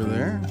thinking over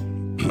there.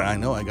 I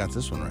know I got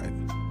this one right.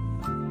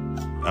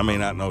 I may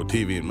not know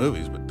TV and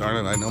movies, but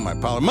darn it, I know my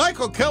politics.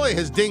 Michael Kelley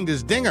has dinged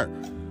his dinger.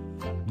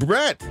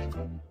 Brett,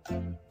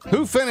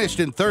 who finished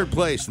in third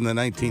place in the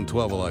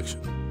 1912 election?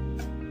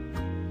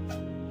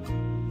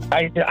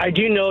 I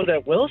do know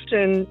that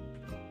Wilson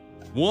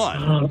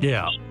won.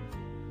 Yeah.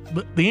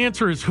 But the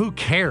answer is who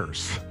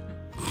cares?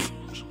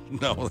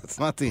 No, that's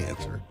not the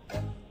answer.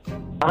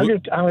 I'm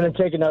going to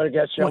take another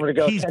guess here. I'm going to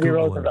go He's Teddy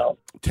Googling. Roosevelt.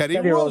 Teddy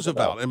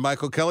Roosevelt. And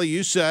Michael Kelley,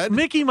 you said?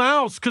 Mickey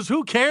Mouse, because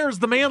who cares?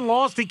 The man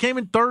lost. He came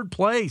in third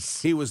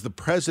place. He was the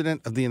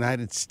president of the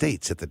United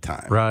States at the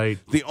time. Right.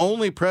 The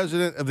only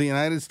president of the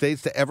United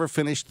States to ever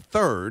finish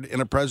third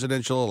in a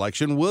presidential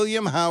election.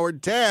 William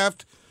Howard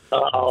Taft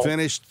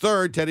finished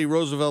third. Teddy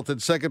Roosevelt in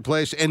second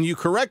place. And you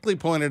correctly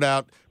pointed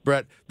out,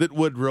 Brett, that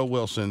Woodrow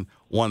Wilson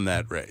won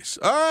that race.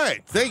 All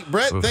right.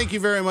 Brett, thank you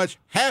very much.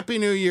 Happy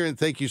New Year, and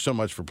thank you so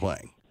much for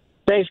playing.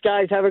 Thanks,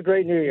 guys. Have a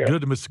great New Year.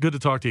 Good to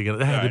talk to you again.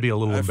 That had to be a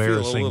little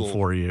embarrassing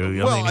for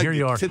you. Well, I mean, here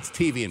you are. It's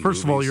TV and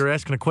First of all, movies. you're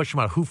asking a question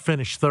about who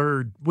finished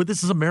third. Well,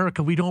 this is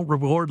America. We don't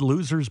reward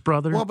losers,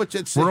 brother. Well, but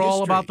it's We're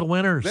all history. about the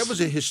winners. That was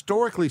a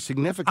historically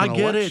significant I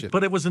get election. it,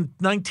 but it was in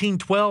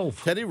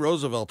 1912. Teddy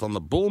Roosevelt on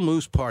the Bull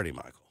Moose Party,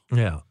 Michael.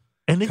 Yeah.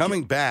 And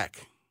coming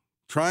back,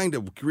 trying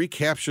to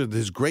recapture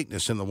his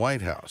greatness in the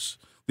White House.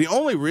 The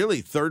only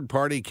really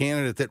third-party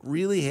candidate that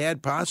really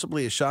had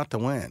possibly a shot to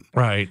win.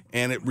 Right.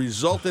 And it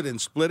resulted in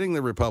splitting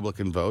the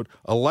Republican vote,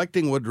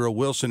 electing Woodrow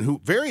Wilson,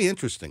 who, very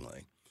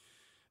interestingly,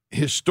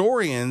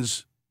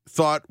 historians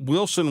thought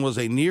Wilson was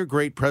a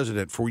near-great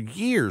president for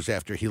years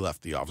after he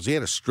left the office. He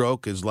had a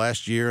stroke his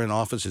last year in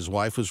office. His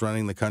wife was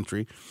running the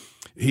country.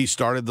 He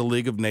started the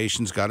League of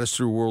Nations, got us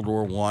through World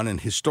War I,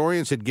 and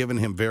historians had given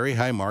him very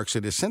high marks.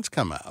 It has since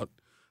come out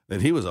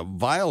that he was a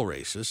vile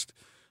racist.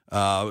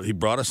 He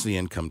brought us the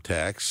income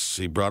tax.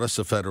 He brought us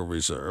the Federal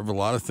Reserve, a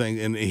lot of things.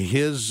 And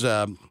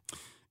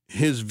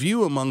his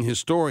view among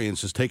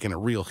historians has taken a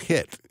real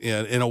hit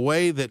in a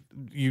way that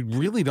you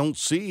really don't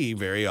see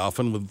very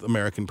often with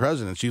American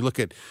presidents. You look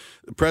at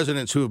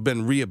presidents who have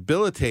been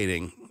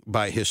rehabilitating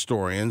by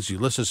historians.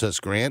 Ulysses S.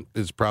 Grant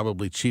is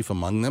probably chief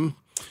among them.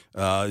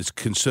 Is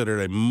considered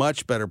a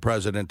much better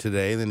president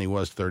today than he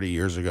was 30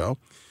 years ago.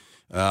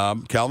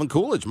 Calvin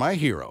Coolidge, my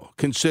hero,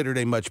 considered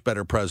a much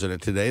better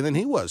president today than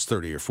he was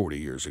 30 or 40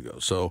 years ago.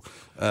 So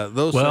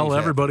those. Well,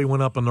 everybody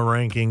went up in the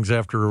rankings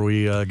after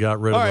we got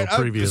rid of the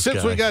previous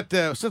since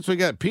guy. Since we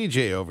got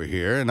PJ over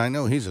here, and I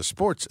know he's a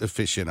sports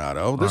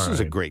aficionado, this is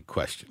a great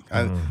question.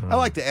 I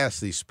like to ask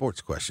these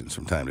sports questions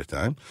from time to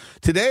time.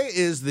 Today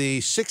is the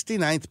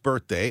 69th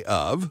birthday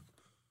of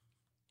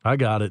I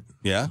got it.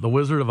 Yeah? The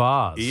Wizard of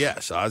Oz.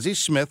 Yes, Ozzie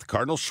Smith,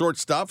 Cardinals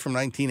shortstop from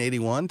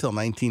 1981 till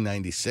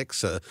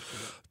 1996.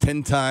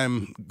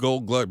 10-time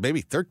Gold Glove, maybe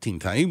 13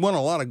 times. He won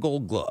a lot of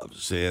Gold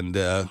Gloves and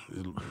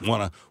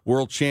won a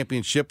World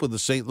Championship with the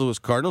St. Louis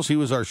Cardinals. He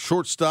was our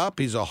shortstop.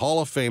 He's a Hall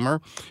of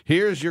Famer.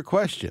 Here's your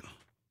question.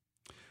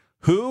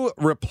 Who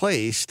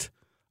replaced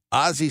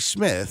Ozzie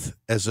Smith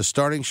as a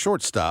starting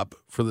shortstop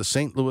for the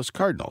St. Louis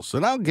Cardinals?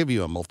 And I'll give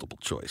you a multiple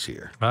choice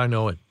here. I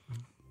know it.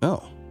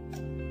 Oh.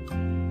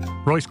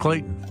 Royce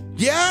Clayton.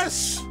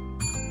 Yes!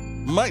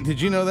 Mike, did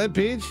you know that,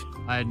 Peach?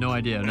 I had no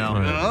idea, no.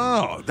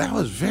 Oh, that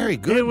was very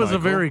good, It was Michael.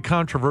 a very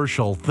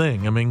controversial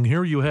thing. I mean,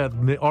 here you had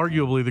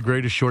arguably the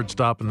greatest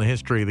shortstop in the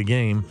history of the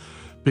game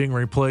being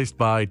replaced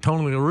by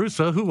Tony La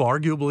Russa, who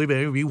arguably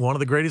may be one of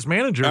the greatest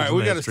managers. All right,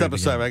 we got to history of step the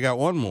aside. game. I got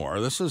one more.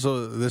 This is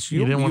this. You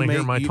didn't want to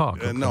hear my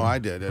talk. Okay. No, I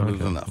did. It was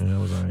enough. Yeah, it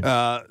was all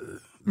right.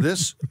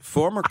 This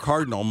former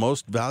Cardinal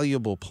most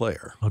valuable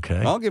player. Okay.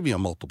 I'll give you a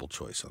multiple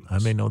choice on this. I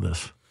may know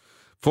this.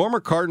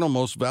 Former Cardinal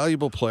most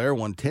valuable player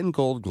won 10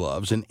 Gold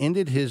Gloves and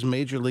ended his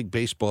Major League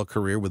Baseball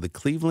career with the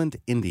Cleveland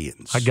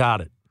Indians. I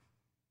got it.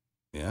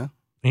 Yeah?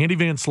 Andy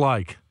Van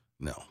Slyke.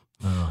 No.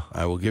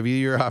 I will give you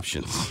your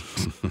options.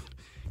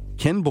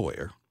 Ken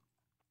Boyer,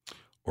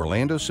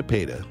 Orlando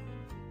Cepeda,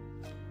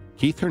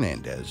 Keith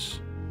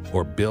Hernandez,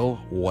 or Bill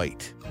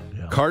White.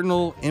 Yeah.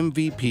 Cardinal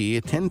MVP,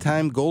 a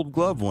 10-time Gold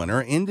Glove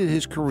winner, ended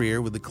his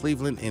career with the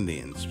Cleveland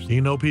Indians. Do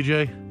you know,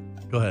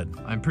 PJ? Go ahead.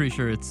 I'm pretty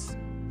sure it's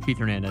Keith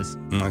Hernandez.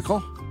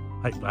 Michael?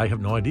 I have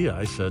no idea.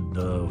 I said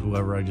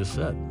whoever I just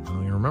said. I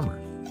don't even remember.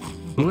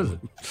 Who is it?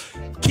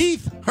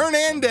 Keith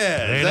Hernandez.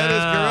 Hey, that is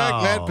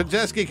now. correct. Matt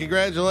Pajeski,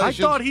 congratulations.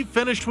 I thought he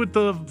finished with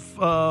the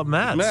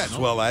Mets.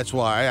 Well, that's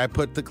why I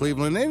put the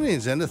Cleveland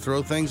Indians in to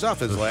throw things off.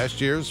 His last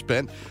year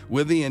spent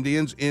with the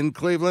Indians in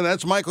Cleveland.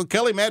 That's Michael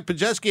Kelley, Matt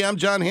Pajeski. I'm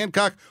John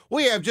Hancock.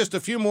 We have just a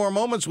few more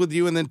moments with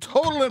you, and then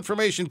Total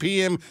Information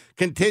PM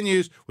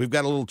continues. We've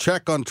got a little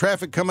check on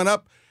traffic coming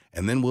up,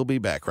 and then we'll be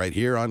back right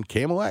here on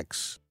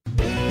KMOX.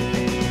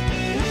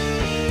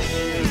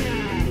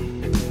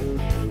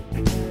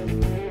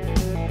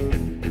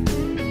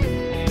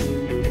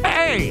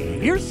 Hey,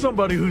 here's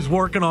somebody who's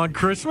working on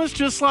Christmas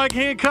just like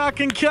Hancock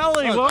and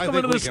Kelley. Well, I Welcome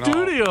think into the we can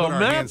all studio, put our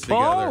Matt hands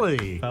together.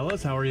 Pauley.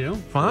 Fellas, how are you?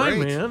 Fine,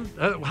 Great. man.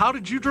 How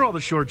did you draw the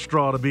short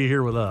straw to be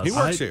here with us? He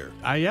works here.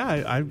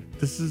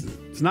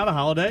 It's not a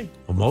holiday.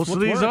 Well, most It's of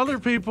with these work. other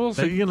people,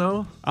 so, you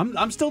know.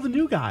 I'm still the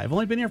new guy. I've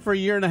only been here for a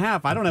year and a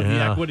half. I don't have the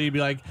Yeah. equity to be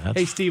like,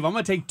 hey, Steve, I'm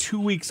going to take 2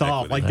 weeks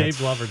off like Dave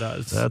Glover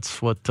does.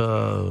 That's what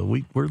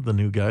we're the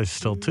new guys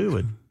still too.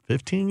 In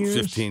 15 years?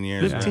 15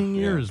 years. 15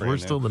 Yeah. years. Yeah, We're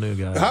brand still new. the new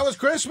guys. How was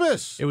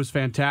Christmas? It was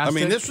fantastic. I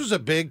mean, this was a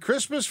big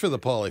Christmas for the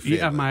Pauley family.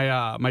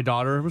 Yeah, my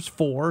daughter was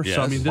 4, so I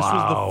Yes. mean, this Wow.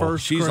 was the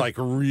first. She's like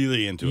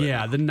really into it.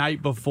 Yeah, the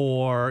night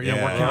before, Yeah.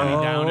 we're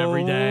counting down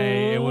every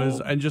day. It was,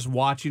 and just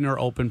watching her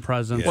open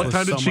presents. Yeah. What was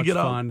time did so she much get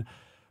up? fun.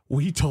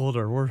 We told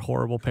her, we're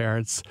horrible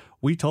parents.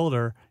 We told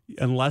her,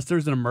 unless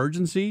there's an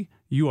emergency,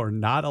 you are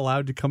not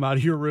allowed to come out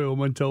of your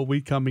room until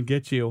we come and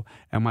get you.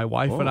 And my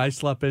wife and I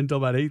slept until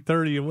about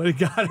 8:30 and when it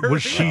got her.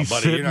 Was she buddy, you're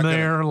sitting not gonna-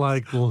 there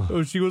like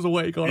Oh, she was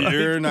awake all night.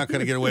 You're not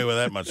going to get away with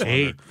that much longer.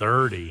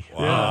 8:30? Wow.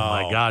 Oh,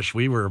 my gosh.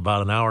 We were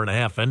about an hour and a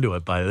half into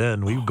it by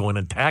then. We were going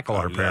and tackle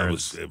our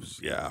parents. It was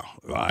yeah.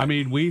 I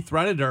mean, we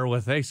threatened her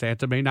with, hey,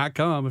 Santa may not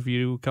come if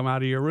you come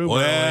out of your room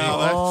Well,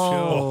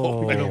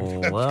 early.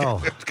 that's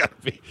well. it's got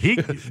to be. He You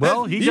does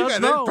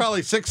got, know. There's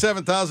probably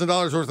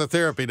 $6,000-7,000 worth of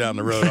therapy down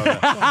the road on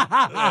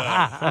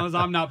that. As long as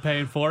I'm not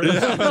paying for it.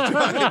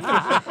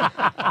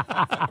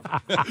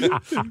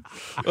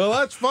 Well,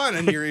 that's fun,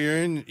 and you're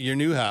in your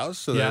new house.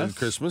 So Yes. then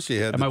Christmas, you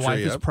had And the my wife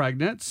tree is up.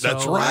 pregnant. So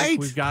That's right.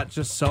 We've got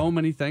just so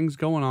many things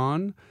going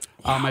on.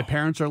 My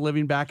parents are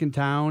living back in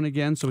town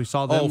again, so we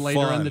saw them later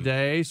fun. in the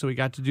day. So we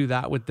got to do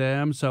that with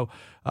them. So,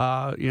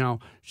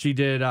 she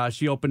did.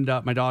 She opened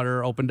up. My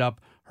daughter opened up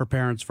her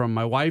parents from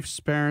my wife's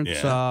parents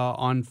Yeah.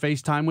 on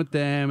FaceTime with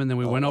them, and then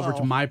we went over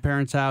to my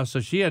parents' house. So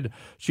she had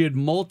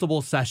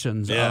multiple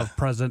sessions Yeah. of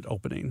present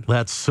opening.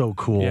 That's so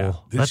cool. Yeah.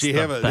 Did That's she the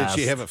have a best.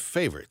 Did she have a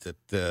favorite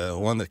that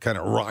one that kind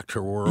of rocked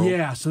her world?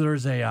 Yeah, so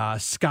there's a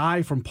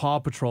Sky from Paw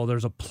Patrol.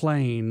 There's a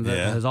plane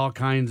that has all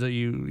kinds of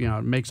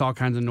it makes all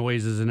kinds of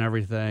noises and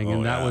everything,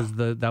 and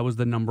that was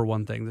the number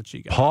one thing that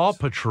she got. Paw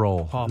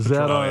Patrol. Paw Is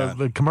that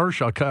Patrol. a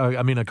commercial? A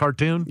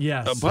cartoon?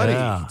 Yes, Buddy,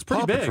 Yeah. it's Paw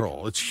Pretty big.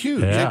 Patrol. It's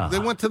huge. Yeah. They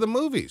went to the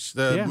movies.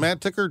 Yeah.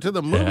 Matt took her to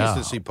the movies Yeah.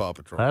 to see Paw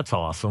Patrol. That's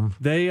awesome.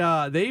 They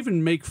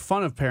even make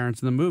fun of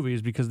parents in the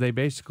movies because they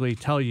basically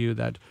tell you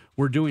that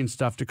we're doing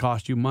stuff to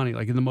cost you money.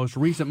 Like in the most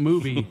recent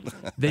movie,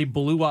 they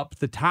blew up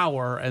the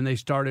tower and they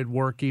started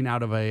working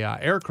out of a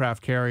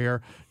aircraft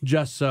carrier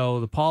just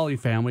so the Pauley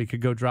family could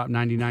go drop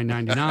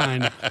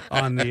 $99.99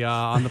 on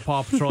the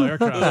Paw Patrol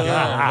aircraft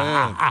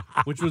carrier,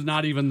 which was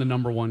not even the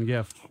number one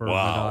gift for my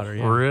daughter.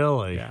 Yeah.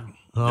 Really? Yeah.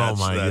 Oh, That's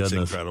my goodness.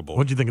 incredible.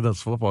 What'd you think of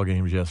those football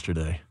games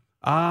yesterday?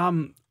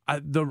 I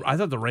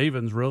thought the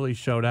Ravens really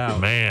showed out.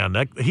 Man,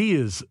 he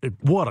is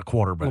what a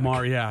quarterback.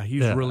 Lamar, yeah,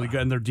 he's really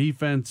good. And their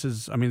defense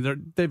is, I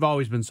mean, they've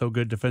always been so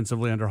good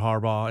defensively under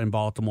Harbaugh in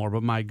Baltimore,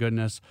 but my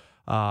goodness,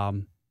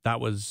 that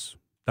was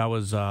That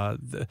was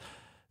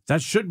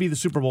that should be the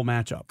Super Bowl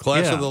matchup.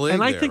 Class of the league,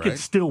 and I there, think right? it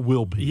still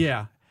will be.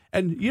 Yeah.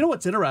 And you know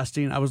what's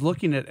interesting? I was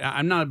looking at,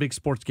 I'm not a big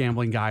sports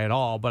gambling guy at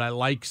all, but I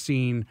like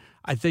seeing,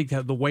 I think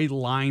that the way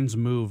lines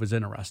move is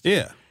interesting.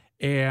 Yeah.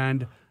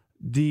 And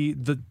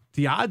the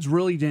odds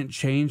really didn't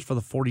change for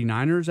the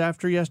 49ers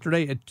after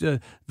yesterday.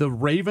 The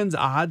Ravens'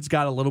 odds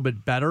got a little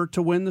bit better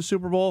to win the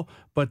Super Bowl,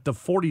 but the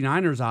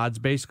 49ers' odds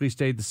basically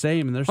stayed the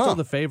same, and they're still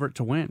the favorite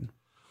to win.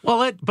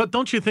 Well, but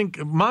don't you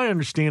think my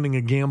understanding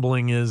of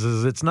gambling is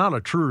it's not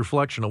a true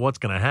reflection of what's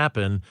going to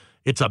happen.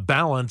 It's a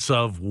balance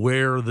of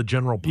where the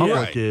general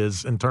public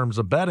is in terms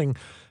of betting.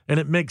 And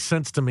it makes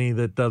sense to me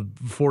that the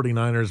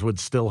 49ers would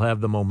still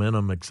have the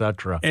momentum, et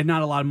cetera. And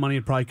not a lot of money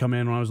would probably come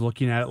in when I was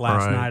looking at it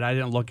last night. I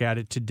didn't look at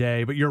it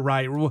today. But you're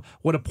right.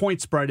 What a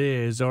point spread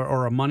is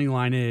or a money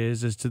line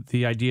is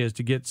the idea is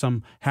to get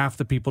half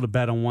the people to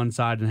bet on one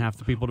side and half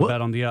the people to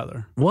bet on the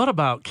other. What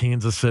about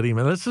Kansas City,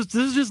 man? This is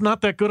just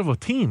not that good of a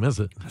team, is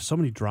it? So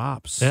many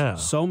drops. Yeah.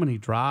 So many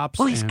drops.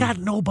 Well, he's got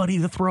nobody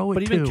to throw it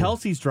to. But even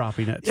Kelsey's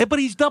dropping it. Yeah, but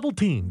he's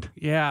double-teamed.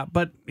 Yeah,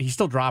 but he's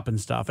still dropping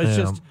stuff. It's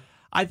just...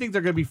 I think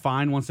they're going to be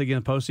fine once they get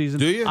in the postseason.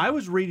 Do you? I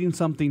was reading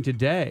something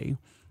today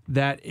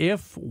that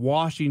if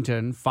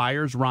Washington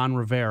fires Ron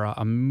Rivera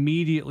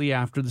immediately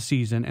after the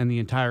season and the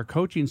entire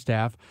coaching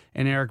staff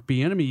and Eric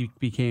Bieniemy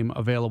became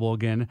available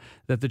again,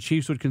 that the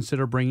Chiefs would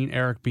consider bringing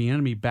Eric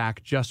Bieniemy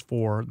back just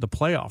for the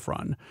playoff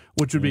run,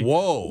 which would be...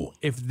 Whoa.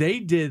 If they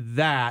did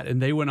that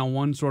and they went on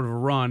one sort of a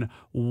run,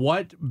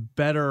 what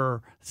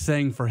better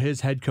thing for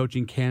his head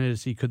coaching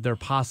candidacy could there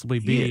possibly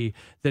be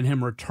than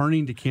him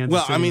returning to Kansas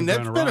City? Well, I mean,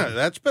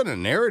 that's been a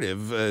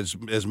narrative as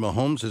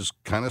Mahomes has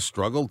kind of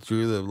struggled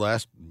through the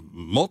last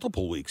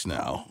multiple weeks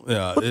now.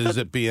 Is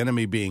that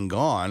Bieniemy being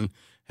gone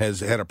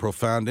has had a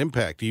profound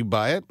impact. Do you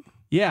buy it?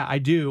 Yeah, I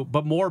do,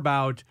 but more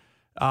about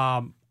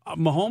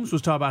Mahomes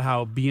was talking about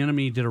how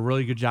Bieniemy did a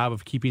really good job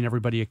of keeping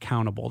everybody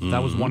accountable.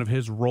 That was one of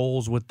his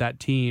roles with that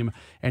team,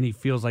 and he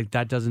feels like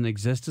that doesn't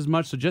exist as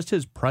much. So just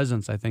his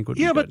presence, I think, would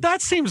be good. But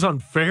that seems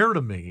unfair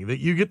to me, that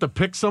you get to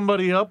pick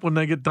somebody up when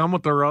they get done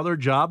with their other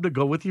job to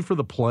go with you for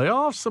the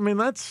playoffs.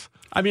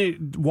 I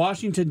mean,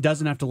 Washington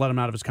doesn't have to let him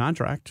out of his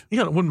contract.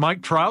 Yeah, when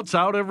Mike Trout's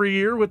out every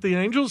year with the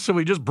Angels, so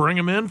we just bring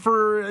him in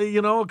for,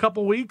 a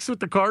couple weeks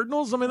with the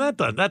Cardinals? I mean,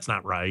 that's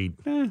not right.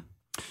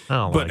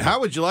 But how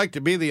would you like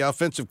to be the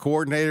offensive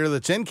coordinator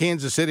that's in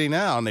Kansas City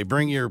now, and they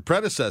bring your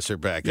predecessor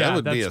back? Yeah, that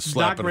would be a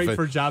slap in the face. Not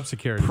great for job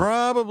security.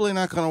 Probably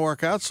not going to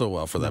work out so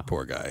well for that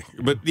poor guy.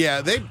 But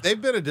yeah,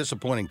 they've been a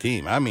disappointing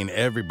team. I mean,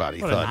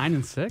 everybody thought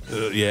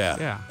 9-6.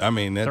 Yeah. I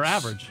mean, they're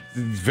average.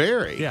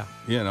 Very. Yeah.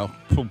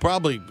 Will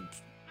probably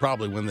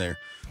win their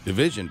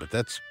division,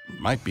 but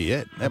might be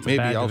it. That may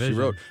be all she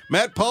wrote.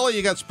 Matt Pauley,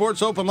 you got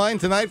Sports Open Line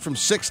tonight from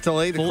 6 till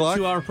 8 o'clock.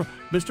 2-hour.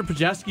 Mr.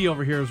 Pajeski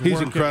over here is He's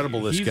working.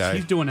 incredible, this guy.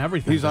 He's doing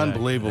everything. He's today.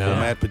 unbelievable,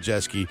 Matt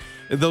Pajeski.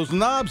 Those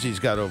knobs he's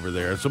got over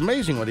there, it's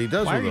amazing what he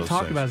does Why with those things. Why are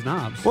you talking about his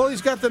knobs? Well,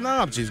 he's got the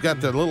knobs. He's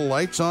got the little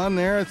lights on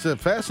there. It's a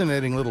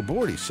fascinating little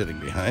board he's sitting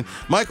behind.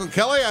 Michael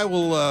Kelley,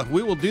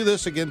 we will do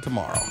this again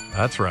tomorrow.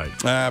 That's right.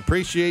 I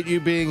appreciate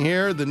you being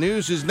here. The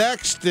news is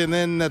next, and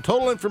then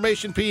Total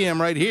Information PM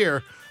right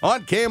here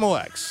on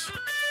KMOX.